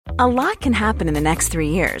A lot can happen in the next 3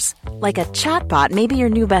 years. Like a chatbot may be your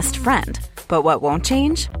new best friend. But what won't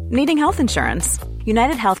change? Needing health insurance.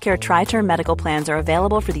 United Healthcare Tri-Term Medical Plans are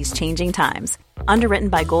available for these changing times. Underwritten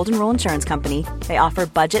by Golden Rule Insurance Company, they offer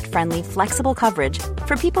budget-friendly, flexible coverage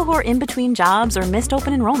for people who are in between jobs or missed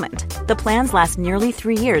open enrollment. The plans last nearly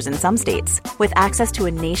 3 years in some states, with access to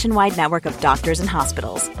a nationwide network of doctors and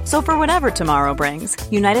hospitals. So for whatever tomorrow brings,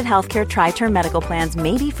 United Healthcare Tri-Term Medical Plans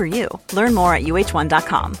may be for you. Learn more at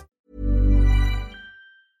uh1.com.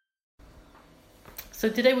 So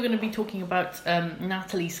today we're going to be talking about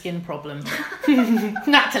Natalie's skin problem.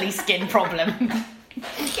 Natalie's skin problem.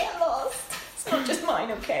 Get lost. It's not just mine,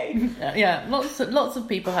 okay? Yeah, lots of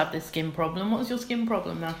people have this skin problem. What's your skin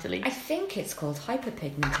problem, Natalie? I think it's called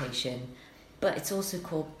hyperpigmentation, but it's also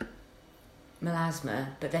called melasma,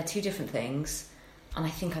 but they're two different things, and I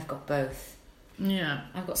think I've got both. Yeah.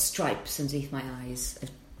 I've got stripes underneath my eyes of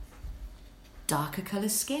darker coloured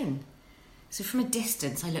skin. So from a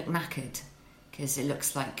distance, I look knackered, because it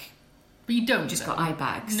looks like but you don't just got eye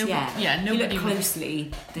bags. Nobody, yeah. Nobody you look closely,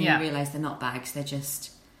 then you realise they're not bags. They're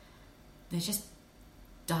just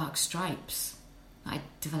dark stripes that I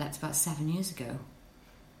developed about 7 years ago.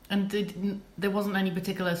 And there wasn't any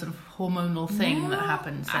particular sort of hormonal thing that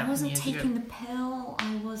happened 7 years ago? I wasn't taking the pill.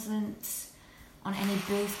 I wasn't on any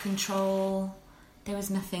birth control. There was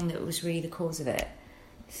nothing that was really the cause of it.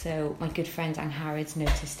 So my good friend Anne Harrods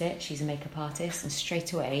noticed it. She's a makeup artist, and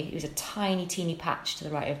straight away it was a tiny, teeny patch to the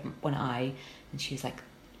right of one eye, and she was like,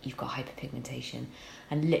 "You've got hyperpigmentation."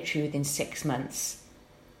 And literally within 6 months,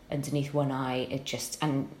 underneath one eye,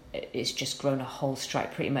 it's just grown a whole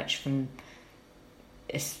stripe, pretty much from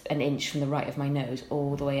an inch from the right of my nose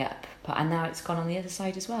all the way up. And now it's gone on the other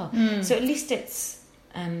side as well. So at least it's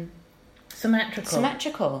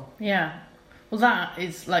symmetrical. Yeah. Well, that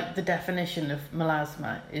is like the definition of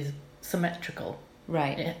melasma is symmetrical.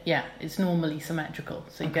 Right. Yeah, it's normally symmetrical.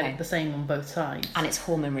 So you get it the same on both sides. And it's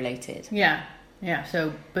hormone related. Yeah.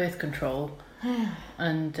 So birth control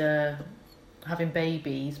and having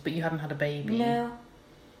babies, but you haven't had a baby. No.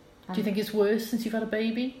 Do you think it's worse since you've had a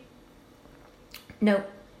baby? No.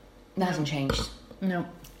 That hasn't changed. No.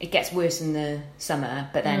 It gets worse in the summer,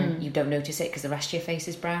 but then you don't notice it because the rest of your face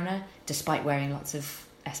is browner, despite wearing lots of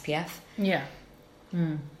SPF. Yeah.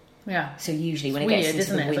 Yeah. So usually when it's it weird, gets into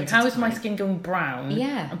isn't the it? winter Like, how is my time- skin going brown?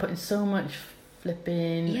 Yeah. I'm putting so much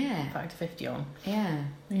flipping factor 50 on. Yeah.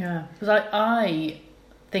 Yeah. Because I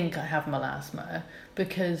think I have melasma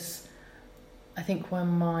because I think when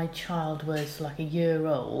my child was like a year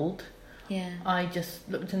old, I just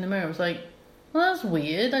looked in the mirror and was like, well, that's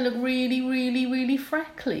weird. I look really, really, really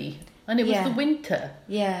freckly. And it was the winter.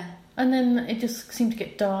 Yeah. And then it just seemed to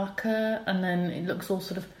get darker, and then it looks all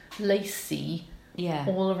sort of lacy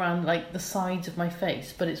all around like the sides of my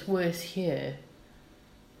face, but it's worse here.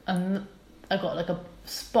 And I got like a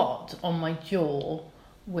spot on my jaw,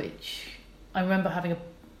 which I remember having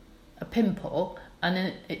a pimple, and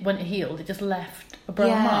then when it healed, it just left a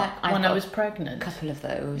brown mark when I was pregnant. A couple of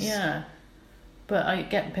those. Yeah. But I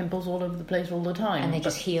get pimples all over the place all the time. And they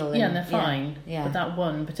just heal. And they're fine. Yeah. But that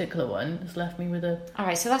one particular one has left me with a... All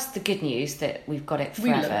right, so that's the good news, that we've got it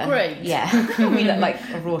forever. We look great. Yeah. We look like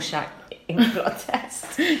a Rorschach ink blot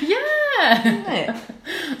test. Yeah! Isn't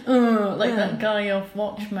it? Like that guy off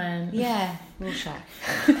Watchmen. Yeah, Rorschach.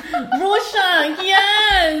 Rorschach,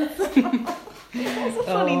 yes! That's a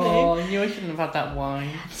funny name. Oh, I knew I shouldn't have had that wine.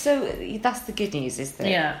 So that's the good news, is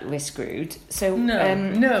that we're screwed. So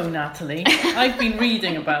no, Natalie. I've been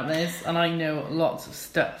reading about this, and I know lots of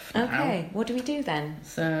stuff now. Okay, what do we do then?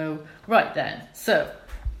 So, right then. So,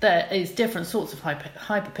 there is different sorts of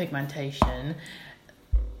hyperpigmentation.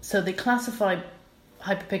 So they classify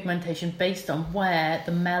hyperpigmentation based on where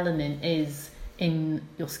the melanin is in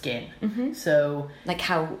your skin. Mm-hmm. So, like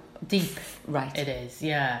how deep right it is,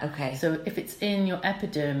 yeah. Okay. So if it's in your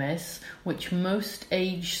epidermis, which most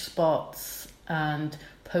age spots and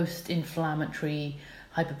post-inflammatory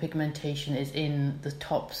hyperpigmentation is in the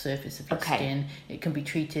top surface of your skin, it can be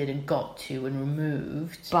treated and got to and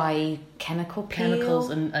removed by chemicals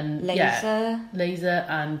and laser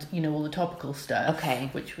and all the topical stuff,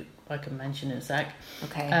 which I can mention in a sec.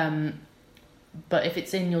 But if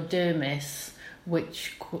it's in your dermis,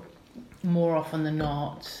 which more often than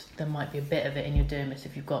not, there might be a bit of it in your dermis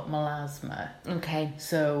if you've got melasma. Okay.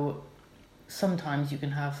 So sometimes you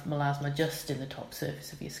can have melasma just in the top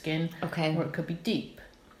surface of your skin. Okay. Or it could be deep.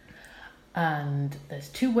 And there's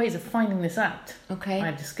two ways of finding this out. Okay.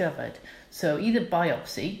 I've discovered. So either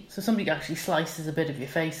biopsy, so somebody actually slices a bit of your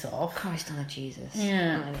face off. Christ on Jesus.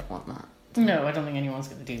 Yeah. I don't want that. No, I don't think anyone's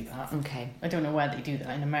going to do that. Okay. I don't know where they do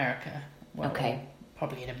that in America. Well,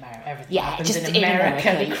 probably in America, everything Yeah, happens just in in America,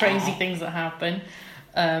 America, the crazy yeah. things that happen.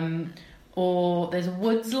 Or there's a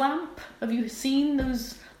woods lamp. Have you seen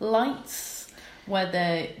those lights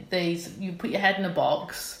where you put your head in a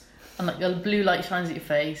box and like a blue light shines at your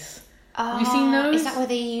face? Have you seen those? Is that where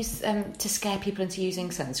they use to scare people into using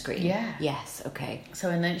sunscreen? Yeah. Yes, okay. So,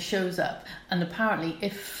 and then it shows up, and apparently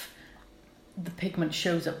if the pigment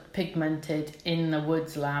shows up pigmented in the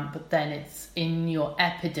woods lamp, but then it's in your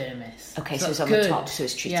epidermis. Okay, so that's it's on good. the top, so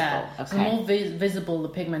it's treatable. Yeah. Okay. So the more visible the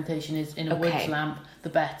pigmentation is in a woods lamp, the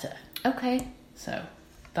better. Okay. So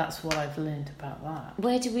that's what I've learned about that.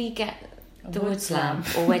 Where do we get the woods woods lamp?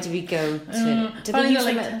 Or where do we go to? Do they Probably use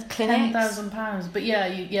like them at clinics? £10,000. But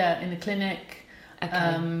yeah, in the clinic.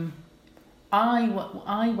 Okay.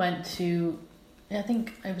 I went to, I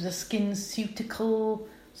think it was a SkinCeutical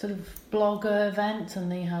sort of blogger event, and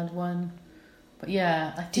they had one. But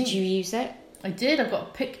yeah, I think, Did you use it? I did. I've got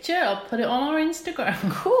a picture. I'll put it on our Instagram.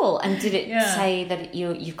 Cool. And did it Yeah. say that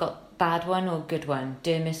you've got bad one or good one?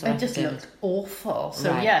 Dermis or It just epidermis? looked awful. So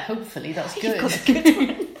Right. yeah, hopefully that's good. You've got a good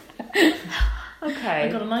one. Okay.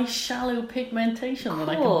 I've got a nice shallow pigmentation that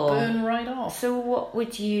I Cool. can burn right off. So what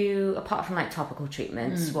would you, apart from like topical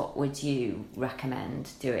treatments, what would you recommend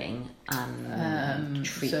doing?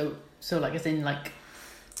 So like as in like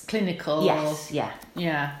clinical. Yes, yeah.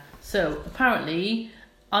 Yeah. So apparently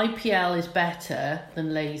IPL is better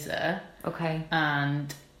than laser, Okay.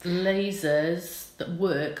 and lasers that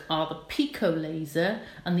work are the Pico laser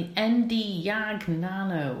and the ND YAG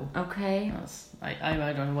Nano. Okay. I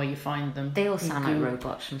don't know where you find them. They all sound like Google-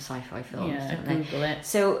 robots from sci-fi films, Yeah, don't they? Google it.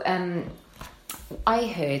 So I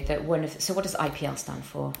heard that so what does IPL stand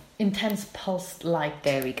for? Intense pulsed light.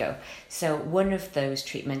 There we go. So one of those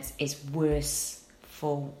treatments is worse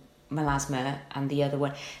for melasma, and the other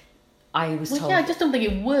one, I was Well, told... yeah, I just don't think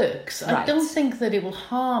it works. I Right. don't think that it will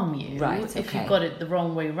harm you Right, if okay. you've got it the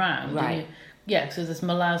wrong way round. Right. Yeah, so there's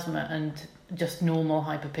melasma and just normal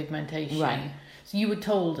hyperpigmentation. Right. So you were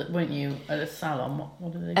told, weren't you, at a salon?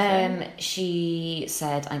 What did they say? She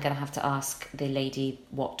said, I'm going to have to ask the lady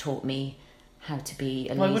what taught me how to be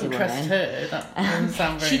a Well, I laser wouldn't woman. trust her. That doesn't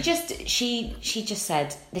sound very... She just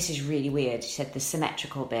said, this is really weird. She said the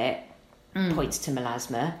symmetrical bit points to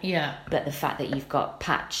melasma, Yeah. but the fact that you've got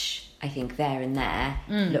patch, I think, there and there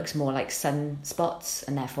looks more like sunspots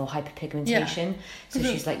and therefore hyperpigmentation. So Mhm.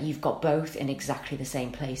 she's like, you've got both in exactly the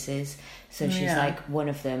same places. So she's Yeah. like, one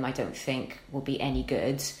of them I don't think will be any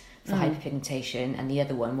good for hyperpigmentation, and the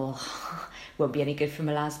other one won't be any good for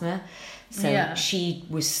melasma. So Yeah. she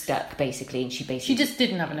was stuck basically, and She just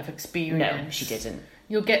didn't have enough experience. no, she didn't.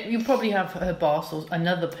 You'll probably have her boss or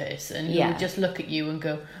another person who Yeah. will just look at you and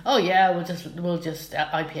go, "Oh yeah, we'll just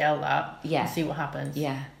IPL that Yeah. and see what happens."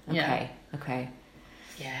 Yeah. Yeah. Okay.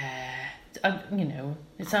 Yeah,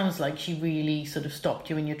 it sounds like she really sort of stopped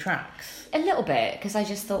you in your tracks. A little bit, because I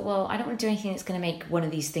just thought, well, I don't want to do anything that's going to make one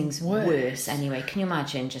of these things worse anyway. Can you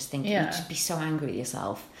imagine just thinking, Yeah. you'd just be so angry at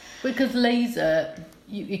yourself? Because laser,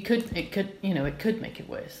 it could make it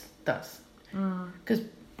worse. That's because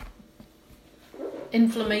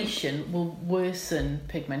inflammation will worsen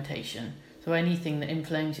pigmentation. So anything that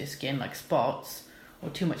inflames your skin, like spots or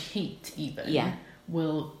too much heat, even, Yeah.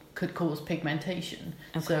 could cause pigmentation.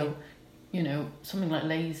 Okay. So, something like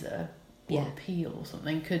laser or Yeah. a peel or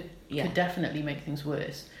something could Yeah. definitely make things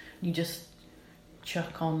worse. You just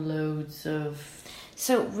chuck on loads of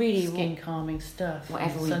So really, skin calming stuff.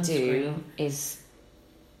 whatever and we sunscreen. do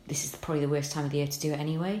this is probably the worst time of the year to do it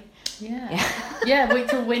anyway. Yeah, wait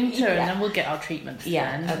till winter and then we'll get our treatments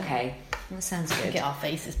then. Okay. That sounds good. Get our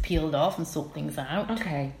faces peeled off and sort things out.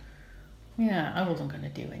 Okay. Yeah, I wasn't going to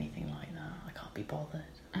do anything like that. I can't be bothered.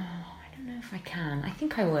 Oh, I don't know if I can. I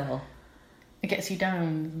think I will. It gets you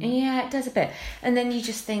down. Yeah, it does a bit. And then you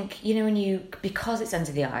just think, because it's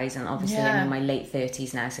under the eyes, and obviously I'm in my late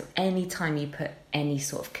 30s now, so any time you put any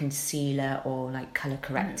sort of concealer or like colour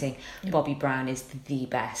correcting, Bobbi Brown is the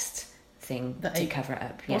best thing to cover it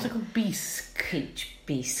up. What's it called? Bisque. Peach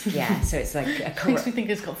Bisque, yeah. So it's like a Makes me think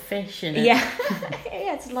it's got fish in it. Yeah.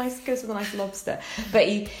 Yeah, it's nice, goes with a nice lobster. But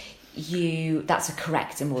you that's a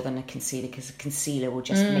corrector more than a concealer, because a concealer will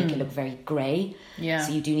just make it look very grey. Yeah.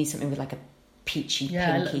 So you do need something with like a peachy,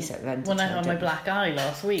 pinky sort of undertone. When I had my black eye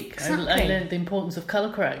last week, Exactly. I learned the importance of colour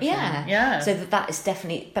correction. Yeah. So that is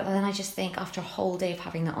definitely, but then I just think after a whole day of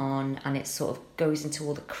having that on, and it sort of goes into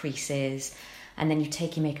all the creases, and then you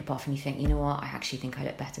take your makeup off and you think, you know what, I actually think I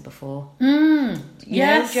look better before.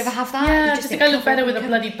 Yes. Do you ever have that? Yeah, You I just think I look better with a cover-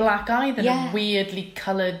 bloody black eye than a weirdly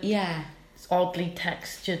coloured, Yeah. oddly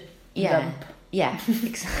textured Yeah. lump. Yeah,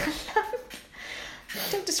 exactly.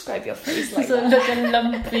 Don't describe your face like so that. like a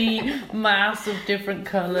lumpy mass of different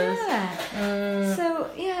colours. Yeah. So,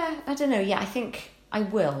 yeah, I don't know. Yeah, I think I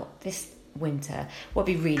will this winter. What'd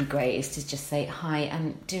be really great is to just say, hi,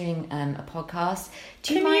 I'm doing a podcast.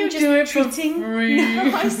 Do you mind just treating...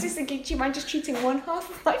 No, I was just thinking, do you mind just treating one half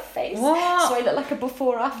of my face? What? So I look like a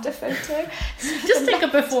before-after photo. Just take a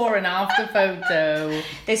before and after photo.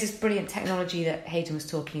 There's this brilliant technology that Hayden was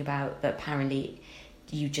talking about that apparently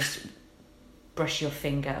you just brush your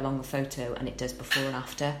finger along the photo and it does before and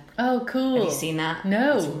after. Oh, cool. Have you seen that?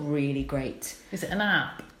 No. It's really great. Is it an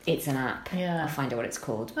app? It's an app. Yeah. I'll find out what it's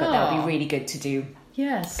called. But that would be really good to do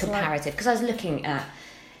comparative. Because I was looking at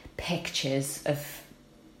pictures of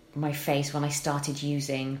my face when I started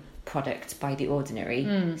using product by The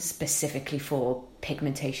Ordinary specifically for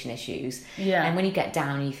pigmentation issues. Yeah. And when you get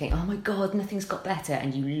down and you think, oh my God, nothing's got better,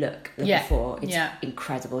 and you look before, it's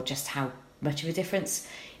incredible just how much of a difference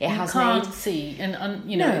it has made. You can't see, and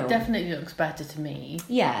you know, it definitely looks better to me.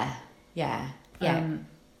 Yeah.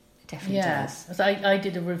 Definitely does. So I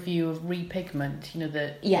did a review of Repigment, you know,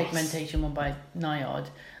 the pigmentation one by Niod,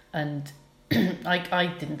 and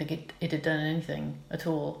I didn't think it had done anything at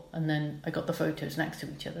all. And then I got the photos next to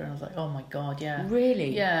each other, and I was like, oh my God, yeah.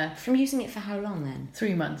 Really? Yeah. From using it for how long then?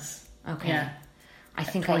 3 months. Okay. Yeah. I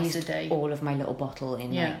think I used all of my little bottle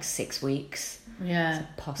in like 6 weeks. Yeah. So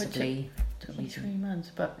possibly. Took me 3 months,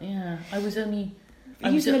 but yeah, I was only...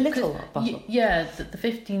 using a little bottle? Yeah, the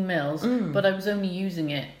 15 mils, but I was only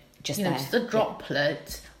using it just a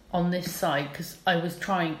droplet on this side because I was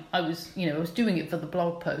doing it for the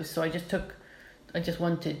blog post, so I just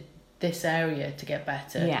wanted this area to get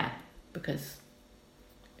better, because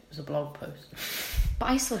it was a blog post. But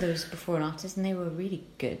I saw those before and afters, and they were really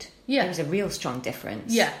good. There was a real strong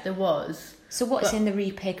difference. Yeah, there was. So what's in the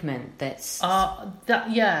Repigment that's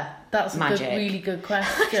that's magic? A really good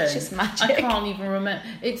question. It's just magic. I can't even remember.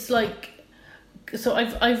 It's like, so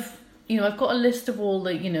I've got a list of all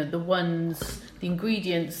the the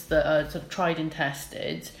ingredients that are sort of tried and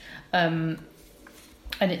tested, and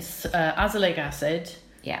it's azelaic acid,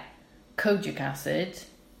 kojic acid,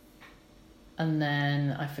 and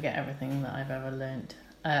then I forget everything that I've ever learnt.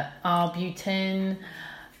 Arbutin,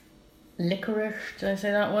 licorice, did I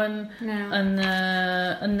say that one? No. And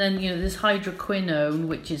then there's hydroquinone,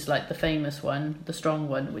 which is like the famous one, the strong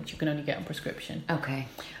one, which you can only get on prescription. Okay.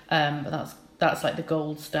 But that's like the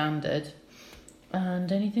gold standard.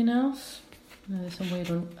 And anything else? No, there's some weird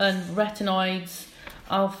one. And retinoids,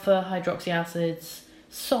 alpha hydroxy acids,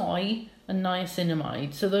 soy, and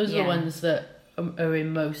niacinamide. So those are the ones that are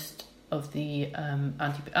in most of the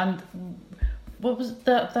and what was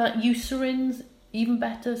that Eucerin's even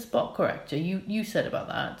better spot corrector? You said about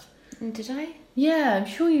that. Did I? Yeah, I'm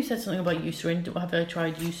sure you said something about Eucerin. Have I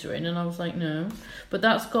tried Eucerin? And I was like, no. But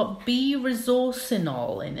that's got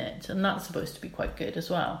B-resorcinol in it, and that's supposed to be quite good as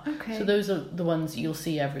well. Okay. So those are the ones that you'll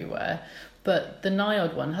see everywhere. But the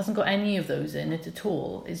Niod one hasn't got any of those in it at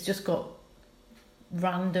all. It's just got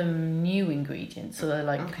random new ingredients. So they're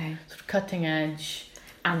like sort of cutting edge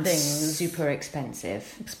and things. Super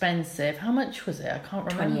expensive. How much was it? I can't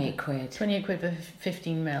remember. 28 quid. 28 quid for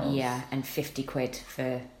 15 mils. Yeah, and 50 quid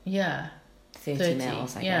for 30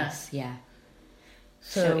 mils, I guess. Yeah.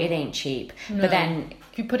 So it ain't cheap. No, but then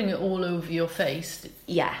if you're putting it all over your face,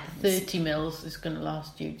 30 mils is going to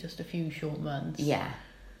last you just a few short months. Yeah.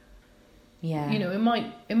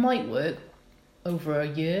 It might work over a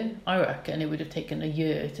year. I reckon it would have taken a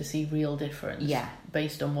year to see real difference. Yeah.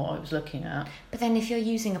 Based on what I was looking at. But then if you're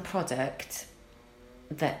using a product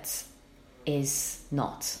that is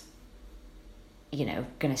not, going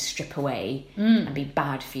to strip away and be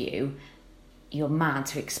bad for you, you're mad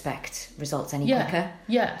to expect results any quicker.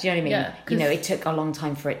 Yeah. Do you know what I mean? Yeah, it took a long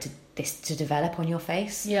time for it to develop on your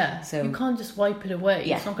face. Yeah. So you can't just wipe it away.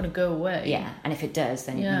 Yeah. It's not going to go away. Yeah. And if it does,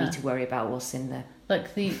 then you need to worry about what's in the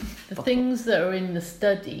the things that are in the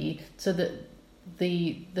study, so that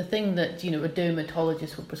the thing that a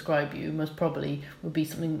dermatologist would prescribe you most probably would be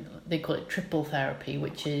something they call it triple therapy,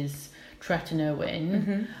 which is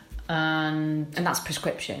tretinoin and that's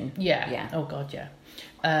prescription. Yeah. Oh God, yeah.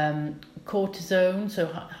 Cortisone, so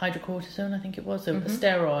hydrocortisone, I think it was, so a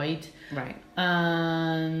steroid. Right.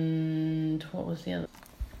 And what was the other?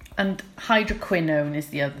 And hydroquinone is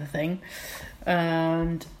the other thing,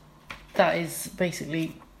 and that is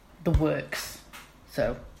basically the works.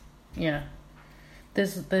 So, yeah.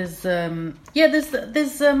 There's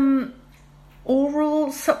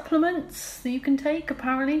oral supplements that you can take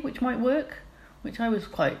apparently, which might work, which I was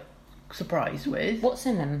quite surprised with. What's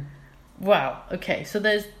in them? Wow. Okay. So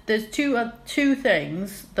there's two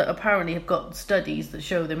things that apparently have got studies that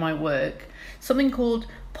show they might work. Something called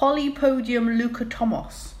Polypodium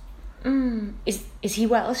leucotomos. Is he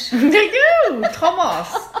Welsh? No,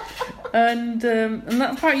 Thomas. And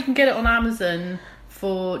that part you can get it on Amazon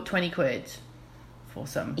for 20 quid for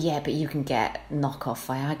some. Yeah, but you can get knockoff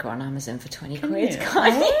Viagra on Amazon for 20 Can quid. you?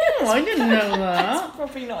 Can't you? Oh, I didn't know that. That's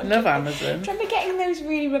probably not Love true. Amazon. Do you remember getting those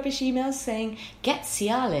really rubbish emails saying, get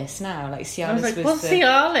Cialis now? Like Cialis I was like, was what's the...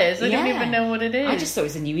 Cialis? I don't Yeah. even know what it is. I just thought it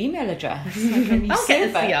was a new email address. Like a new I'll get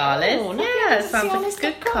a server. Cialis. Oh, no, Yeah, get sounds like a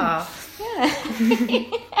good Cialis.com. car.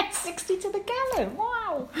 Yeah. 60 to the gallon.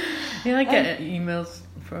 Wow. Yeah, I get emails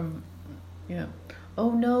from,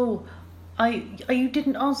 oh no, you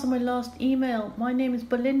didn't answer my last email. My name is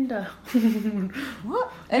Belinda.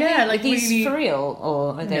 What? Are Yeah, they, like are these really- for real?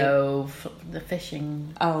 Or are they... No, the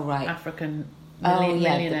fishing Oh, right. African Oh, yeah,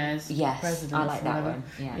 millionaires. yes, Presidents I like or that whatever.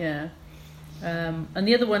 one. Yeah. And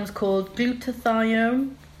the other one's called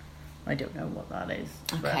glutathione. I don't know what that is.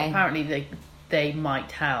 But Okay. apparently they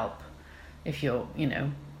might help if you're,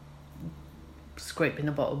 scraping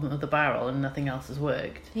the bottom of the barrel and nothing else has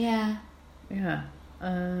worked. Yeah. Yeah.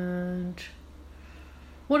 And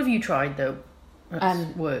what have you tried though?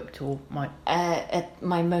 That's worked or might? At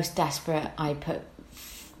my most desperate, I put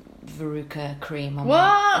Veruca cream on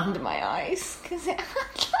What? under my eyes because it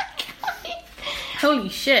had like... Holy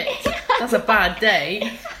shit! That's a bad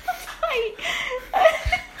day.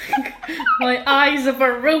 My eyes are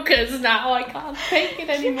verrucas now. I can't take it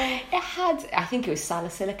anymore. It had, I think it was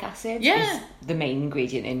salicylic acid. Yeah. Is the main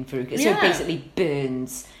ingredient in Veruca. So Yeah. it basically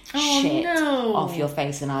burns Oh, shit no. off your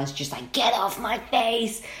face, and I was just like, get off my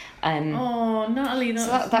face. Oh, Natalie, So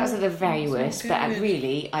that was the very that's not worst. But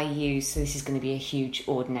good. I use, so this is going to be a huge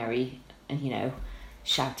ordinary,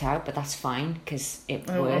 shout out, but that's fine because it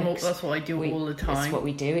works. That's what I do all the time. That's what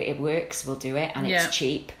we do. It works. We'll do it, and Yeah. it's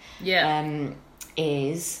cheap. Yeah.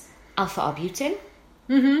 Is alpha arbutin.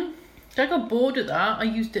 I got bored of that. I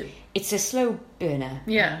used it. It's a slow burner.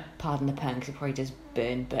 Yeah. Pardon the pun, because it probably does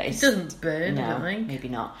burn, but It doesn't burn, No, I don't think. maybe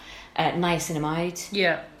not. Niacinamide.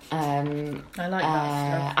 Yeah. I like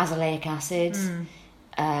that stuff. Azelaic acid.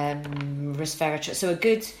 Resveratrol. So a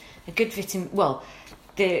good vitamin. Well,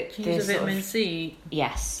 Use a vitamin C.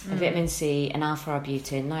 Yes, a vitamin C, an alpha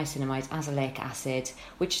arbutin, niacinamide, azelaic acid,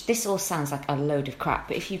 which this all sounds like a load of crap,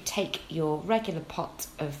 but if you take your regular pot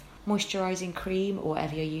of moisturising cream or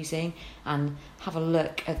whatever you're using and have a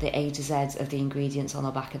look at the A to Z of the ingredients on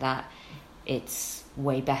the back of that, it's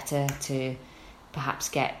way better to perhaps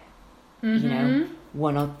get, 1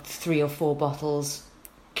 or 3 or 4 bottles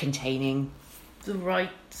containing The right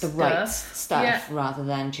right stuff. stuff Yeah. rather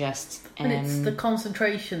than just... And it's the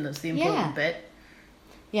concentration that's the important bit.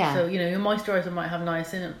 Yeah. So, your moisturiser might have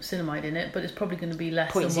niacinamide in it, but it's probably going to be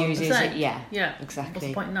less than 1%. 0.000, yeah, Yeah. exactly. What's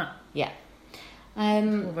the point in that? Yeah.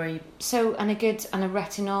 It's all very... So, and a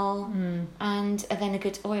retinol, and then a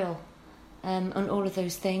good oil, and all of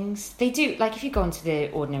those things. They do, like if you go onto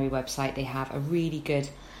the Ordinary website, they have a really good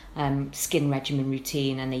skin regimen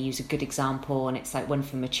routine, and they use a good example, and it's like one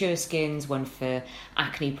for mature skins, one for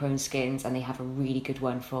acne prone skins, and they have a really good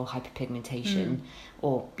one for hyperpigmentation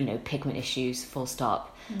or pigment issues, full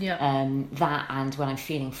stop. Yeah. That, and when I'm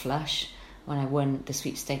feeling flush, when I won the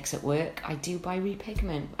sweepstakes at work, I do buy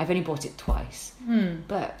Repigment. I've only bought it twice,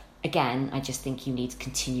 but again, I just think you need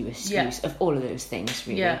continuous use of all of those things,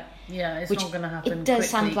 really. Yeah, it's Which not going to happen it does quickly.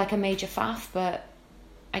 sound like a major faff, but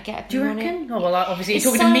I get a Do you view on reckon? it. Oh, well, obviously It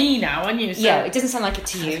you're talking to me now, aren't you? So... Yeah, it doesn't sound like it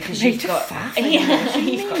to you because you've Major got faff,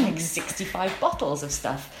 you've got like 65 bottles of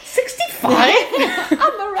stuff. 65? And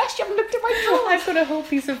the rest you haven't looked at my drawer. I've got a whole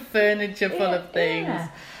piece of furniture full of things. Yeah.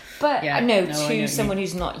 But Yeah, no, no, I know what you to someone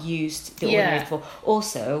who's not used the Yeah. ordinary before.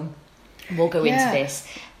 Also, we'll go into this.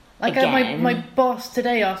 Like again. my boss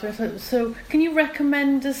today asked me, so can you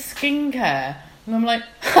recommend a skincare? And I'm like,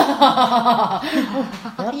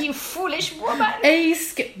 You foolish woman.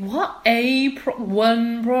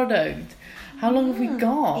 one product? How long have we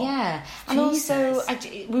got? Yeah, and Jesus.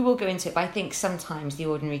 also we will go into it, but I think sometimes the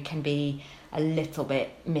ordinary can be a little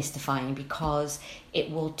bit mystifying because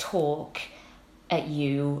it will talk at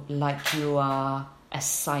you like you are a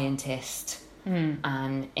scientist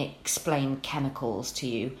and explain chemicals to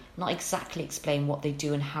you, not exactly explain what they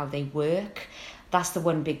do and how they work. That's the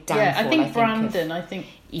one big downfall. Yeah, I think Brandon,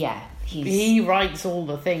 he writes all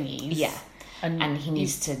the thingies. Yeah, and he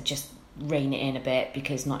needs to just rein it in a bit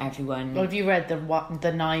because not everyone... Well, have you read the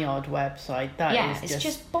NIOD website? It's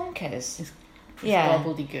just bonkers. It's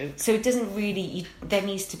gobbledygook. So it doesn't really... there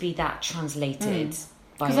needs to be that translated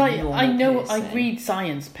by a normal I know, person. I read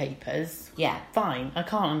science papers. Yeah. Fine. I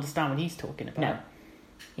can't understand what he's talking about. No.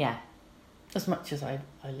 Yeah. As much as I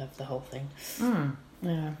love the whole thing.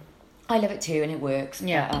 Yeah. I love it too, and it works.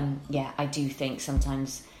 Yeah. But, I do think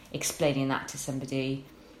sometimes explaining that to somebody...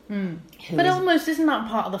 But almost, isn't that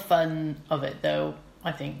part of the fun of it, though?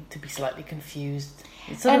 I think, to be slightly confused.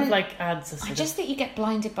 It sort of like adds a sort I just think you get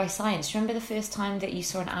blinded by science. Remember the first time that you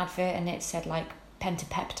saw an advert and it said like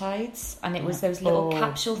pentapeptides, and it was those little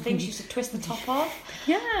capsule things you used to twist the top of?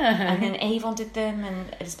 Yeah. And then Avon did them,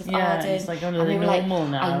 and Elizabeth Arden. It's like and they were normal like,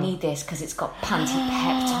 now. I need this because it's got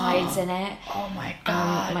pantipeptides in it. Oh my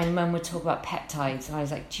God. My mum would talk about peptides, and I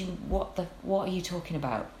was like, what are you talking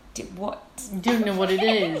about? What? You don't know what it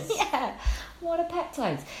is. Yeah. What are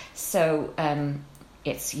peptides? So,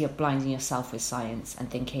 you're blinding yourself with science and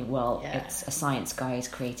thinking, well, it's a science guy has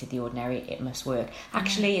created the ordinary, it must work.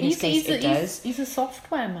 Actually, in this case, it does. He's a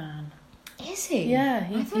software man. Is he? Yeah.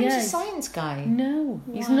 I thought he was a science guy. No,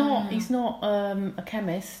 he's Wow. not. He's not a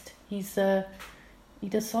chemist. He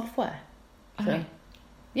does software. So, Okay.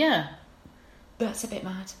 Yeah. That's a bit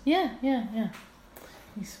mad. Yeah.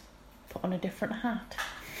 He's put on a different hat.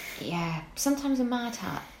 Yeah, sometimes a mad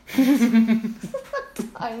hat.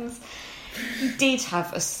 Sometimes you did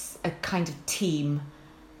have a kind of team,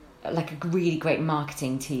 like a really great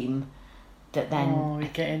marketing team, that then... Oh, we're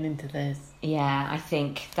getting into this. Yeah, I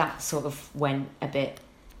think that sort of went a bit...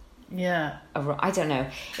 Yeah. I don't know.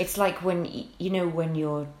 It's like when, when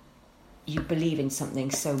you believe in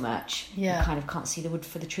something so much, you kind of can't see the wood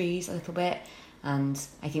for the trees a little bit. And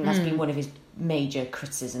I think that's been one of his major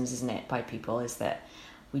criticisms, isn't it, by people, is that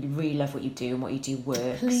we really love what you do and what you do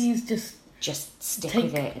works. Please just stick take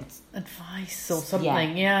with it. advice or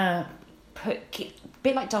something. Yeah. A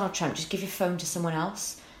bit like Donald Trump, just give your phone to someone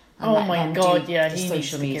else. And Oh let my them God, do yeah, the he needs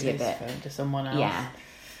social to media give his bit. phone to someone else. Yeah.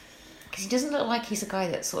 Because he doesn't look like he's a guy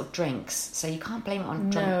that sort of drinks, so you can't blame it on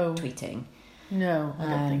drunk tweeting. No, I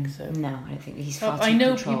don't think so. No, I don't think he's far too I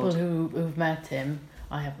know controlled. people who've met him.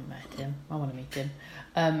 I haven't met him. I want to meet him.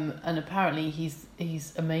 And apparently he's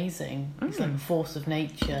amazing. He's like a force of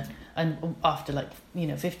nature. And after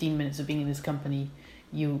 15 minutes of being in his company,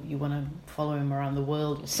 you want to follow him around the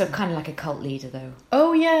world. So kind of like a cult leader, though.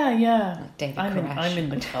 Oh yeah. Like David I'm Koresh. in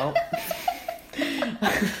the cult.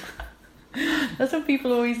 That's what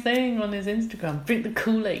people are always saying on his Instagram. Drink the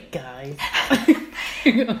Kool-Aid, guys.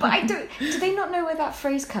 But do they not know where that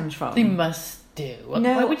phrase comes from? They must do.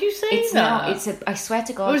 No, why would you say it's that? Not. I swear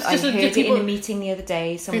to God, I heard it in a meeting the other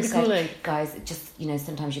day. Someone said, guys, just,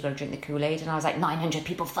 sometimes you've got to drink the Kool-Aid. And I was like, 900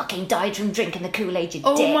 people fucking died from drinking the Kool-Aid, you dick.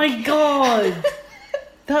 Oh my God.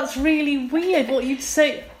 That's really weird. What you'd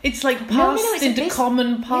say, it's like passed into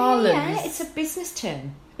common parlance. Yeah, it's a business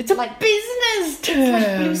term. It's a business term. It's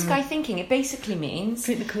like blue sky thinking. It basically means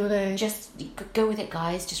drink the Kool-Aid. Just go with it,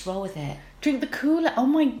 guys. Just roll with it. Drink the Kool-Aid. Oh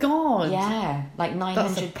my God. Yeah, like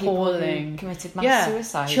 900 people who committed mass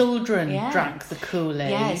suicide. Children drank the Kool-Aid.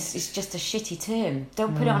 Yeah, it's just a shitty term.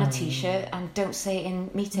 Don't put it on a t-shirt and don't say it in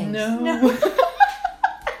meetings. No.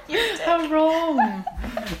 How wrong.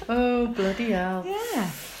 Oh, bloody hell. Yeah.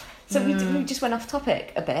 So we just went off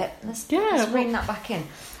topic a bit. Let's rein that back in.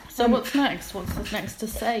 So what's next? What's next to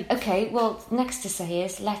say? Okay, well, next to say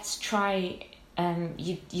is let's try...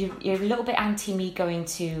 you're a little bit anti me going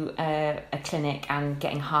to a clinic and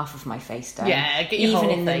getting half of my face done. Yeah, get your even whole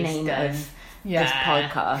in the face name done. of this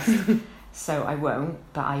podcast. So I won't,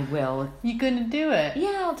 but I will. You're gonna do it?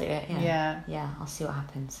 Yeah, I'll do it. Yeah. I'll see what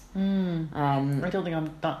happens. I don't think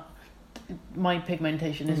I'm that. My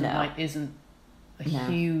pigmentation isn't a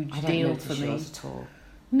huge deal for me at all.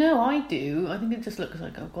 No, I do. I think it just looks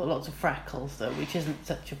like I've got lots of freckles, though, which isn't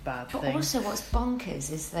such a bad thing. But also, what's bonkers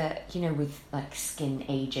is that, with like skin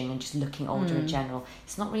aging and just looking older in general,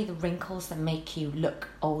 it's not really the wrinkles that make you look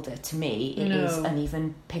older. To me, it is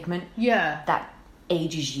uneven pigment. Yeah. That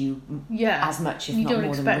ages you as much, if not more than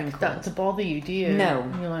wrinkles. You don't expect that to bother you, do you? No.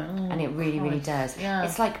 And you're like, and it really, really does. Yeah.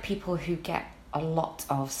 It's like people who get a lot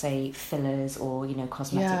of, say, fillers or,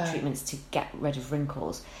 cosmetic treatments to get rid of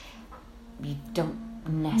wrinkles. You don't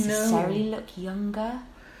necessarily look younger.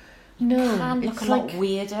 No, you can look a lot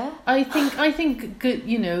weirder. I think good.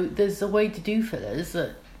 There's a way to do fillers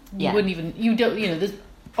that you wouldn't even. You don't. There's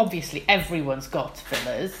obviously everyone's got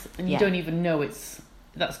fillers, and you don't even know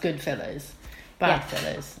that's good fillers. Bad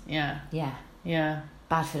fillers. Yeah.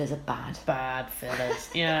 Bad fillers are bad. Bad fillers.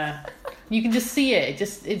 Yeah. You can just see it.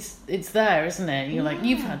 It's there, isn't it? You're like,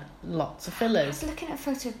 you've had lots of fillers. I was looking at a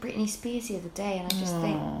photo of Britney Spears the other day, and I just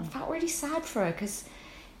I felt really sad for her because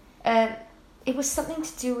it was something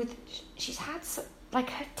to do with she's had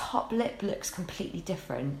her top lip looks completely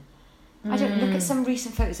different. I don't look at some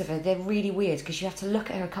recent photos of her; they're really weird because you have to look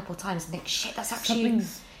at her a couple of times and think, "Shit, that's actually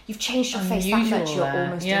you've changed your face that much. You're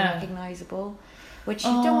almost unrecognisable." Which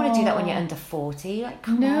you don't want to do that when you're under 40. Like,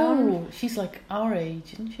 come on. No, she's like our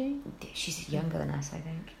age, isn't she? She's younger than us, I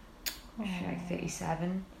think. She's like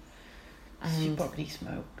 37. She probably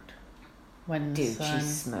smoked. When Dude, she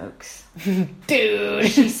smokes. Dude!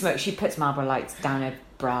 She smokes. She puts Marlboro Lights down her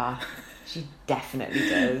bra. She definitely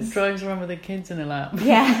does. Drives around with her kids in her lap.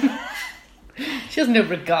 Yeah. She has no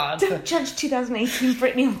regard. Don't judge 2018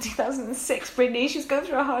 Britney on 2006 Britney. She's going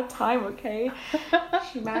through a hard time, okay?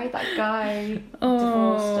 She married that guy.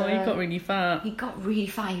 Oh, he got really fat. He got really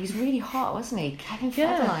fat. He was really hot, wasn't he? Kevin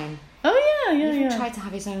Federline. Oh, yeah. He even tried to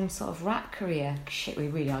have his own sort of rap career. Shit, we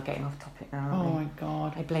really are getting off topic now, aren't we? Oh, my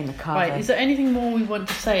God. I blame the cover. Right, is there anything more we want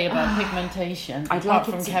to say about pigmentation? I'd apart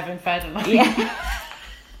like from to... Kevin Federline. Yeah.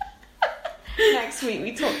 Next week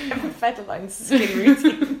we talk Kevin Federline's skin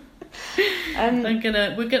routine. I'm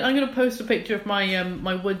gonna post a picture of my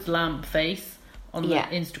my Woods lamp face on the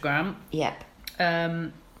Instagram. Yep.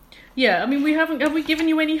 Yeah, I mean, have we given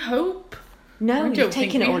you any hope? No, you've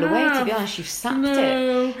taken it all away, to be honest. You've sapped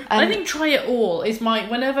it. I think try it all is my...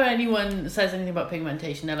 Whenever anyone says anything about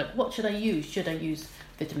pigmentation, they're like, what should I use? Should I use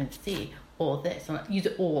vitamin C or this? I'm like, use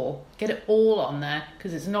it all. Get it all on there,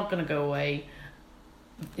 because it's not going to go away.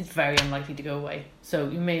 It's very unlikely to go away. So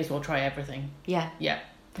you may as well try everything. Yeah. Yeah.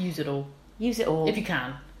 Use it all. Use it all. If you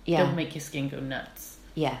can. Yeah. Don't make your skin go nuts.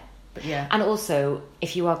 Yeah. But yeah. And also,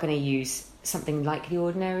 if you are going to use something like The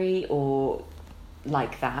Ordinary or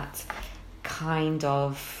like that... kind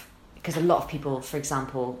of, because a lot of people, for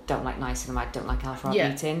example, don't like niacinamide, don't like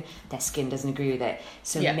alpha-arbutin, their skin doesn't agree with it,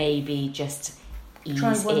 so maybe just ease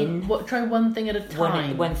in. Try one thing at a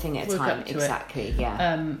time. One thing at a time, exactly.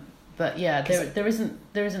 Yeah. But yeah, there isn't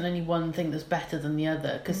any one thing that's better than the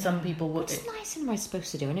other, because some people would. What's niacinamide supposed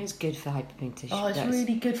to do? And it's good for hyperpigmentation. Oh, it's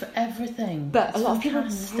really good for everything. But a lot of people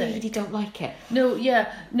really don't like it. It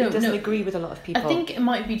doesn't agree with a lot of people. I think it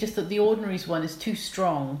might be just that the Ordinaries one is too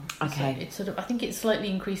strong. Okay. It's sort of. I think it slightly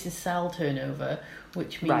increases cell turnover,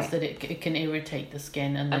 which means that it can irritate the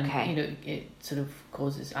skin, and then it sort of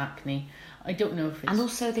causes acne. I don't know if it's. And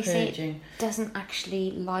also they purging. say it doesn't actually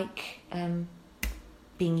like.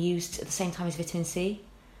 Being used at the same time as vitamin C,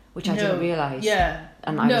 which I didn't realise. Yeah,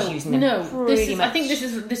 and I was using them pretty much. I think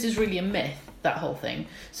this is really a myth. That whole thing.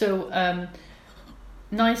 So,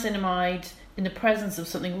 niacinamide in the presence of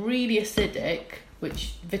something really acidic,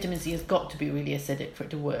 which vitamin C has got to be really acidic for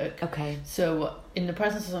it to work. Okay. So, in the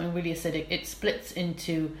presence of something really acidic, it splits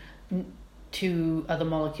into two other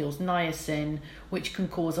molecules, niacin, which can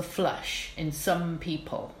cause a flush in some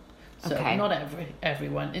people. So not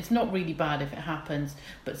everyone. It's not really bad if it happens,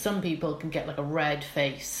 but some people can get like a red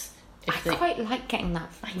face. I quite like getting that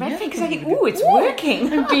red face because I think, it's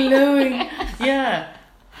working. I'm glowing. Yeah.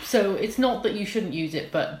 So it's not that you shouldn't use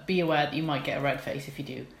it, but be aware that you might get a red face if you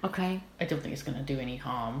do. Okay. I don't think it's going to do any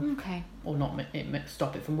harm. Okay. Or not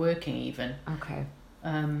stop it from working even. Okay.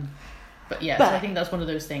 But yeah, so I think that's one of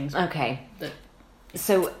those things. Okay.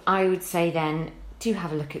 So I would say then, do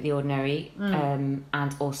have a look at The Ordinary, and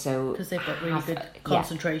also... Because they've got really good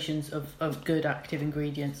concentrations of good active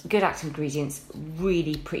ingredients. Good active ingredients,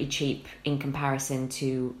 really pretty cheap in comparison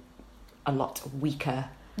to a lot weaker...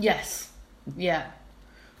 Yes. Yeah.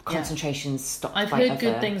 Concentrations stopped by I've heard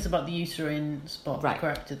good things about the Eucerin spot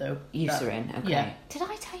corrector, though. Eucerin, okay. Yeah. Did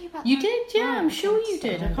I tell you about that? You did, yeah, I'm sure you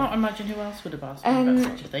did. I can't imagine who else would have asked me about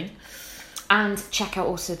such a thing. And check out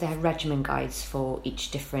also their regimen guides for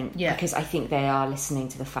each different... Yeah. Because I think they are listening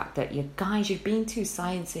to the fact that, you've been too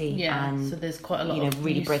sciencey. Yeah, and, so there's quite a lot of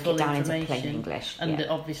really break it down into information. plain English. And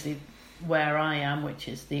obviously where I am, which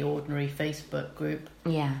is the Ordinary Facebook group.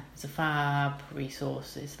 Yeah. It's a fab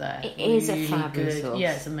resource. It's there. It is a fab good. resource.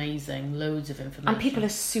 Yeah, it's amazing. Loads of information. And people are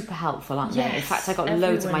super helpful, aren't they? Yes, In fact, I got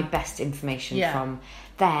loads of my best information from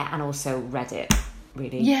there and also Reddit.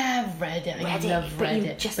 Really. Yeah, Reddit. I love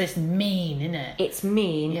Reddit. But it's mean, isn't it? It's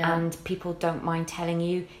mean, and people don't mind telling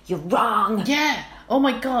you you're wrong. Yeah. Oh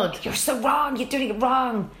my God. You're so wrong. You're doing it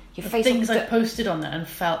wrong. Your face. Things I posted on there and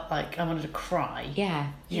felt like I wanted to cry. Yeah.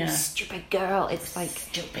 You stupid girl. It's like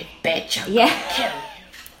stupid bitch. I'm gonna kill you.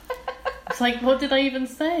 It's like, what did I even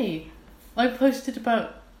say? I posted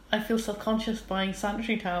about I feel self-conscious buying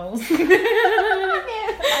sanitary towels.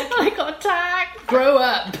 I got attacked. Grow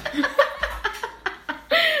up.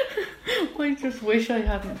 I just wish I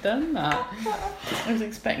hadn't done that. I was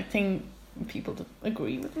expecting people to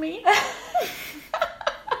agree with me.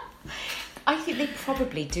 I think they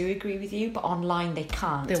probably do agree with you, but online they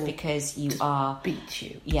can't because you are... beat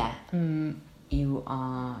you. Yeah. You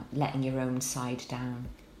are letting your own side down.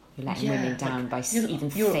 You're letting women down by even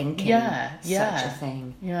thinking such a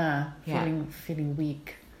thing. Yeah. Feeling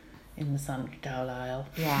weak in the sanitary towel aisle.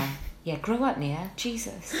 Yeah. Yeah, grow up, Nia.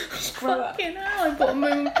 Jesus. Just grow up. Fucking hell, I bought a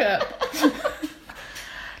moon cup.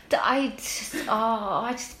 I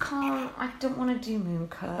just can't. I don't want to do moon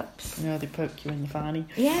cups. No, they poke you in the fanny.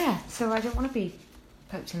 Yeah, so I don't want to be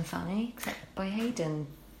poked in the fanny, except by Hayden.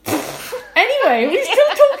 Anyway, we're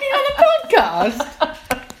still talking on a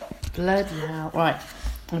podcast. Bloody hell. Right,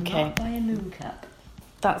 okay. Not by a moon cup.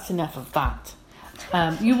 That's enough of that.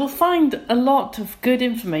 You will find a lot of good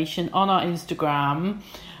information on our Instagram,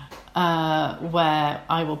 where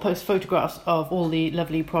I will post photographs of all the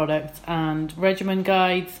lovely products and regimen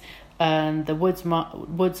guides and the woods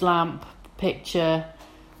lamp picture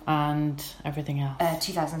and everything else.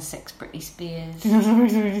 2006 Britney Spears.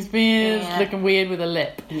 Britney Spears, Yeah. looking weird with a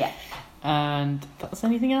lip. Yeah. And that's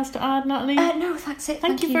anything else to add, Natalie? No, that's it.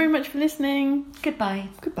 Thank you very much for listening. Goodbye.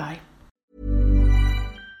 Goodbye.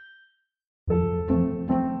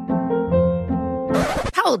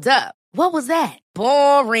 Hold up. What was that?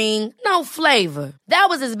 Boring. No flavor. That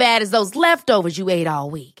was as bad as those leftovers you ate all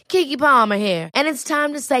week. Keke Palmer here, and it's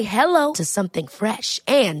time to say hello to something fresh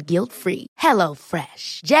and guilt-free. Hello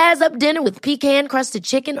Fresh. Jazz up dinner with pecan-crusted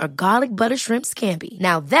chicken or garlic butter shrimp scampi.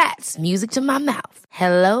 Now that's music to my mouth.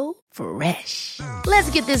 Hello Fresh. Let's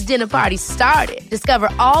get this dinner party started. Discover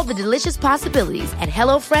all the delicious possibilities at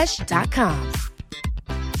HelloFresh.com.